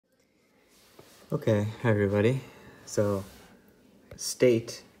Okay, hi everybody. So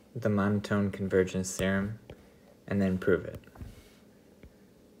state the monotone convergence theorem and then prove it.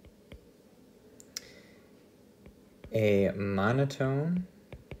 A monotone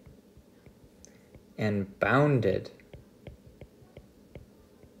and bounded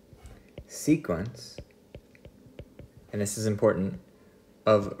sequence, and this is important,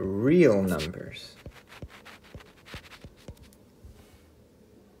 of real numbers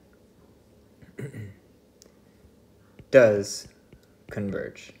does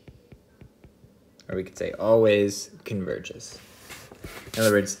converge. Or we could say always converges. In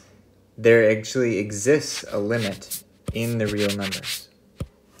other words, there actually exists a limit in the real numbers.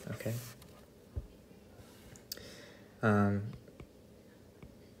 Okay?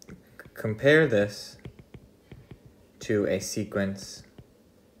 Compare this to a sequence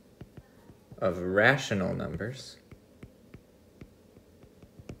of rational numbers,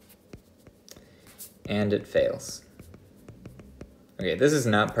 and it fails. Okay, this is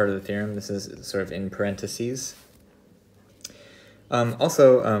not part of the theorem. This is sort of in parentheses. It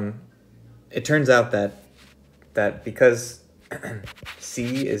turns out that because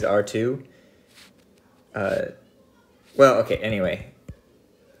C is R2,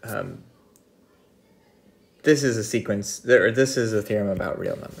 this is a sequence, this is a theorem about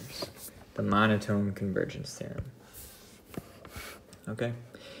real numbers, the monotone convergence theorem. Okay,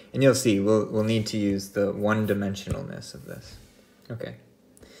 and you'll see we'll need to use the one-dimensionalness of this. Okay.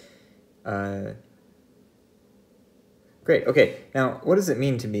 Great. Okay. Now, what does it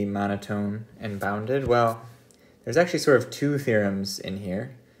mean to be monotone and bounded? Well, there's actually sort of two theorems in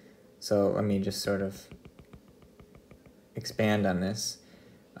here. So let me just sort of expand on this.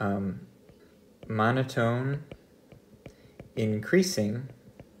 Monotone increasing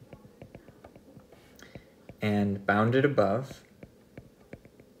and bounded above.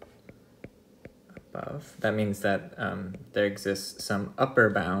 That means that there exists some upper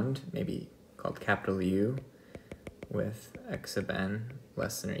bound, maybe called capital U, with x sub n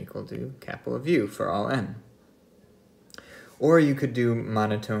less than or equal to capital of U for all n. Or you could do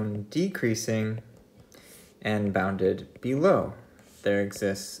monotone decreasing and bounded below. There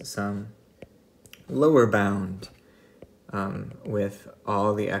exists some lower bound with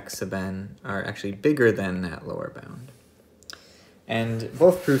all the x sub n are actually bigger than that lower bound. And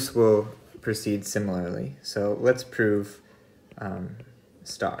both proofs will proceed similarly. So let's prove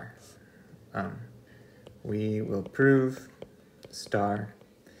star. We will prove star,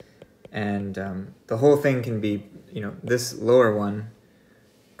 and the whole thing can be, this lower one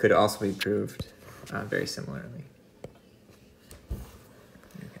could also be proved very similarly.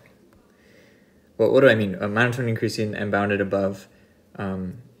 Okay. Well, what do I mean? A monotone increasing and bounded above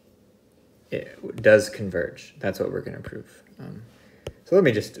it does converge. That's what we're going to prove. So let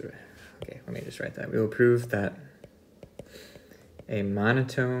me just write that. We will prove that a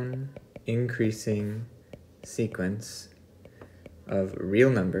monotone increasing sequence of real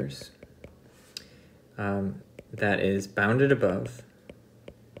numbers that is bounded above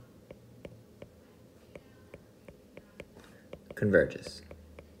converges.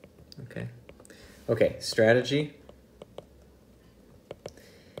 Okay, strategy.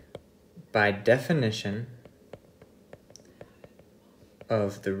 By definition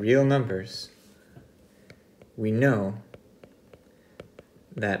of the real numbers, we know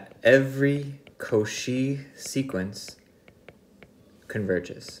that every Cauchy sequence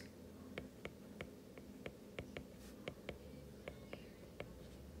converges.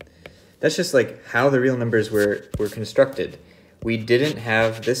 That's just like how the real numbers were constructed. We didn't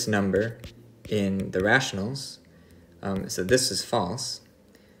have this number in the rationals, so this is false.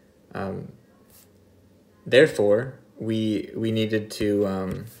 Therefore, we needed to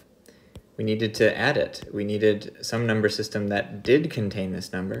add it. We needed some number system that did contain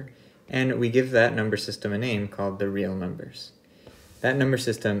this number, and we give that number system a name called the real numbers. That number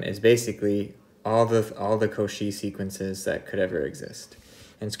system is basically all the Cauchy sequences that could ever exist.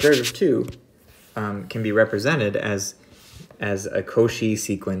 And square root of 2 can be represented as a Cauchy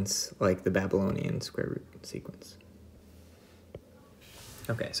sequence like the Babylonian square root sequence.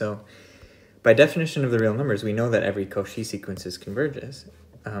 Okay, so by definition of the real numbers, we know that every Cauchy sequence converges.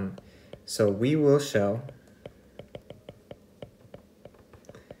 So we will show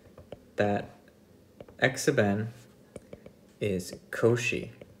that x sub n is Cauchy.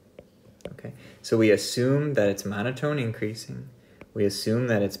 Okay, so we assume that it's monotone increasing, we assume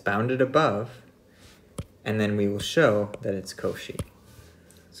that it's bounded above, and then we will show that it's Cauchy.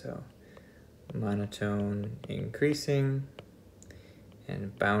 So monotone increasing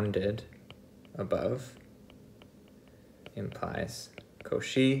and bounded above implies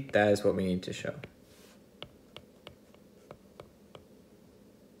Cauchy, that is what we need to show.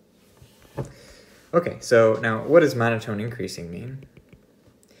 Okay, so now what does monotone increasing mean?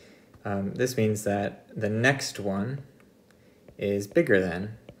 This means that the next one is bigger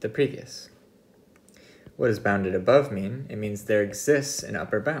than the previous. What does bounded above mean? It means there exists an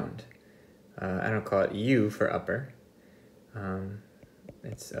upper bound. I don't call it u for upper.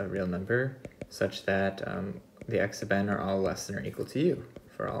 It's a real number such that the x sub n are all less than or equal to u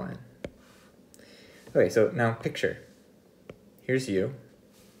for all n. Okay, so now picture. Here's u.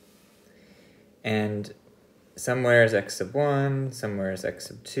 And somewhere is x sub 1, somewhere is x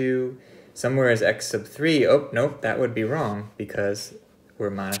sub 2, somewhere is x sub 3. Oh, nope, that would be wrong because we're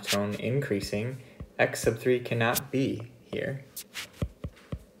monotone increasing. X sub 3 cannot be here.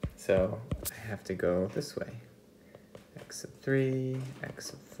 So I have to go this way. X sub 3, x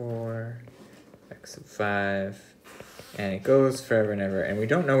sub 4, x sub 5, and it goes forever and ever. And we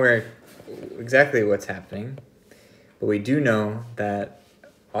don't know exactly what's happening, but we do know that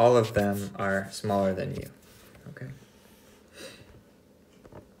all of them are smaller than u. Okay.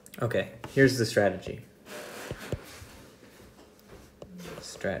 Okay, here's the strategy.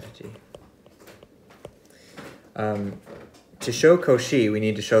 To show Cauchy, we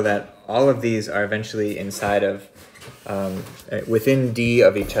need to show that all of these are eventually inside of, within D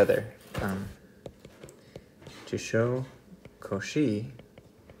of each other. To show Cauchy,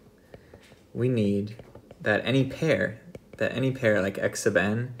 we need that any pair like x sub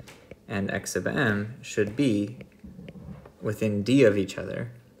n and x sub m should be within D of each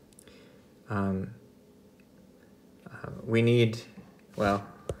other. We need, well,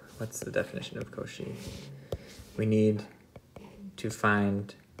 what's the definition of Cauchy? We need to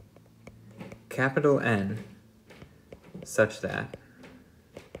find capital N such that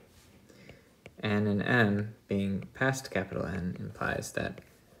n and m being past capital N implies that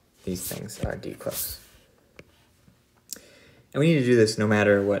these things are D close. And we need to do this no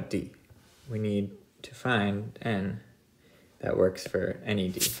matter what D. We need to find n that works for any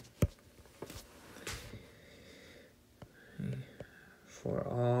D. For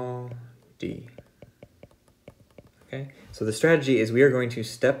all D. Okay, so the strategy is we are going to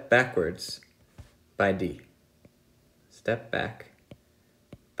step backwards by D. Step back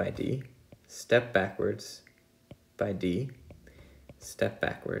by D. Step backwards by D. Step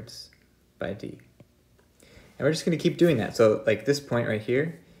backwards by D. And we're just going to keep doing that. So like this point right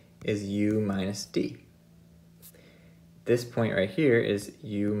here is u minus D. This point right here is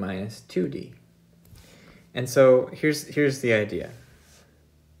u minus 2D. And so here's the idea.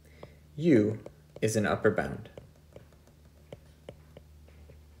 U is an upper bound.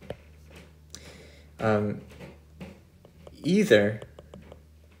 Either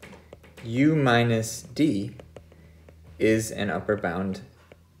u minus D is an upper bound,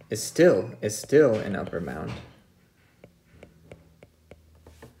 is still an upper bound,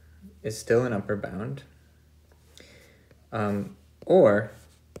 or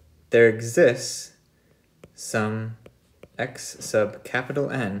there exists some x sub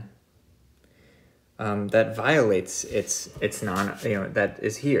capital N that violates its that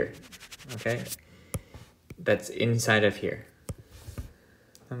is here, okay? That's inside of here.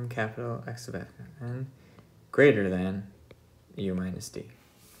 Some capital X sub N greater than u minus D.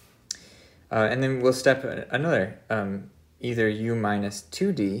 And then we'll step another. Either u minus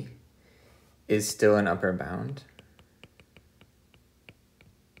 2D is still an upper bound.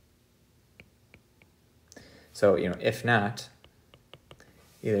 So, if not,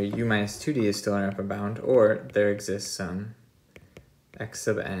 either u minus 2D is still an upper bound, or there exists some x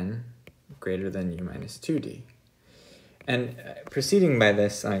sub n greater than u minus 2D. And proceeding by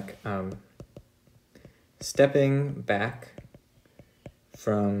this, like stepping back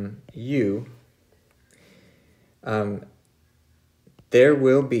from u, there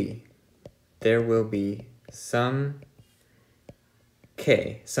will be some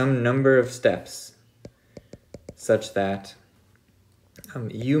k, some number of steps such that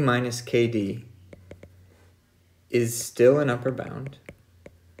u minus kd is still an upper bound,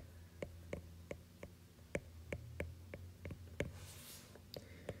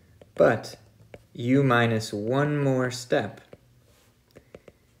 but u minus one more step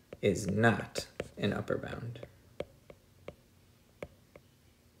is not an upper bound.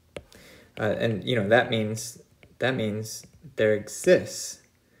 And that means there exists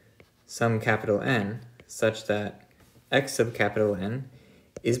some capital N such that x sub capital N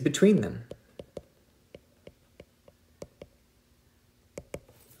is between them.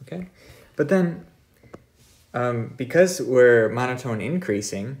 Okay, but then because we're monotone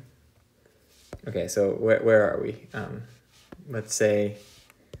increasing, okay, so where are we? let's say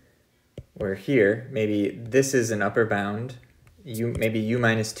we're here, maybe this is an upper bound. Maybe u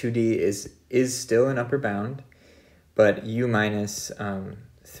minus 2d is still an upper bound, but u minus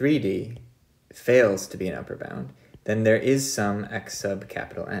 3d fails to be an upper bound. Then there is some x sub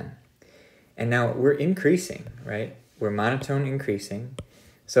capital N. And now we're increasing, right? We're monotone increasing.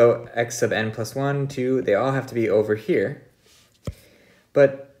 So x sub n plus 1, 2, they all have to be over here.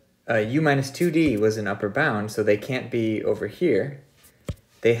 But u minus 2d was an upper bound, so they can't be over here.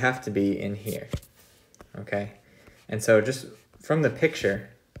 They have to be in here, okay? And so just from the picture,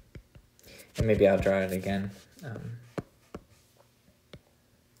 and maybe I'll draw it again.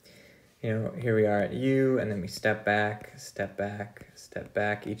 You know, here we are at u, and then we step back, step back, step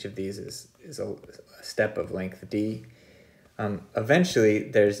back. Each of these is a step of length d. Eventually,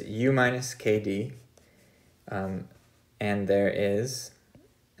 there's u minus kd, and there is,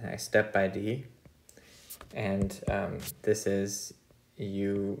 I step by d, and this is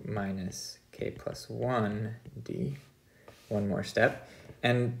u minus k plus 1 d, one more step,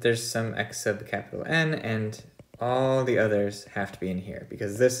 and there's some x sub capital N, and all the others have to be in here,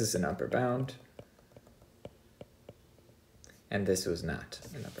 because this is an upper bound, and this was not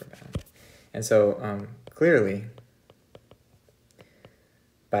an upper bound. And so clearly,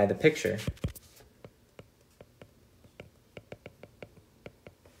 by the picture,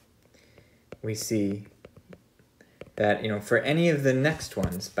 we see that, you know, for any of the next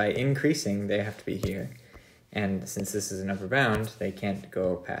ones, by increasing, they have to be here. And since this is an upper bound, they can't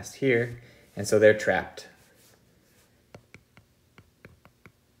go past here, and so they're trapped.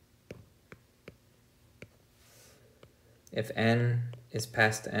 If n is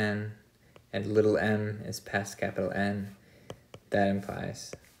past n and little m is past capital N, that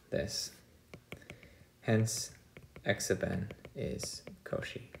implies this. Hence, x sub n is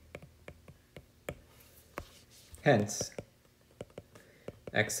Cauchy. Hence,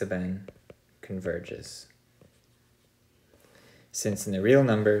 x sub n converges. Since in the real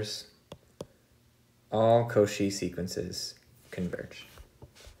numbers, all Cauchy sequences converge.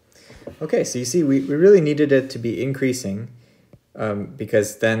 Okay, so you see, we really needed it to be increasing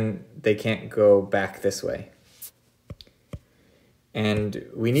because then they can't go back this way. And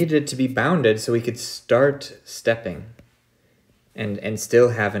we needed it to be bounded so we could start stepping and still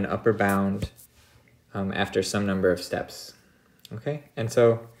have an upper bound after some number of steps. Okay, and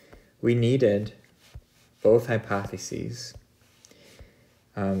so we needed both hypotheses,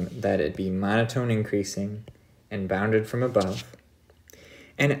 that it be monotone increasing and bounded from above.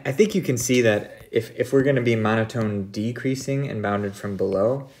 And I think you can see that if we're going to be monotone decreasing and bounded from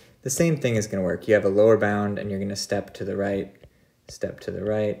below, the same thing is going to work. You have a lower bound and you're going to step to the right, step to the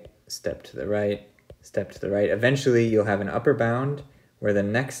right, step to the right, step to the right. Eventually you'll have an upper bound where the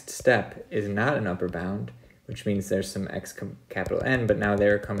next step is not an upper bound, which means there's some x capital N, but now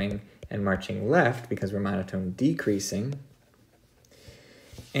they're coming and marching left because we're monotone decreasing.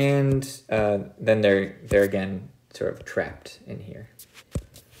 And then they're again sort of trapped in here.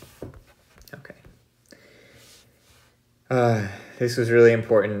 Okay. This was really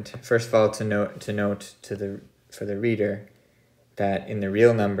important. First of all, to note for the reader that in the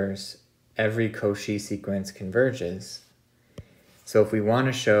real numbers, every Cauchy sequence converges. So if we want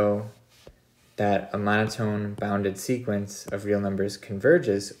to show that a monotone bounded sequence of real numbers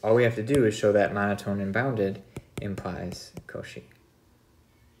converges, all we have to do is show that monotone and bounded implies Cauchy.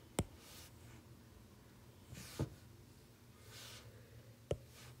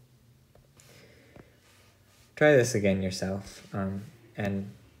 Try this again yourself,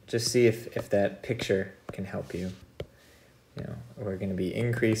 and just see if that picture can help you. You know, we're going to be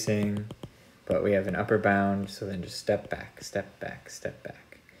increasing, but we have an upper bound, so then just step back, step back, step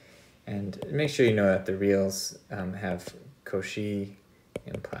back. And make sure you know that the reals have Cauchy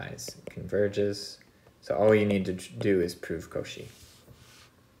implies converges. So all you need to do is prove Cauchy.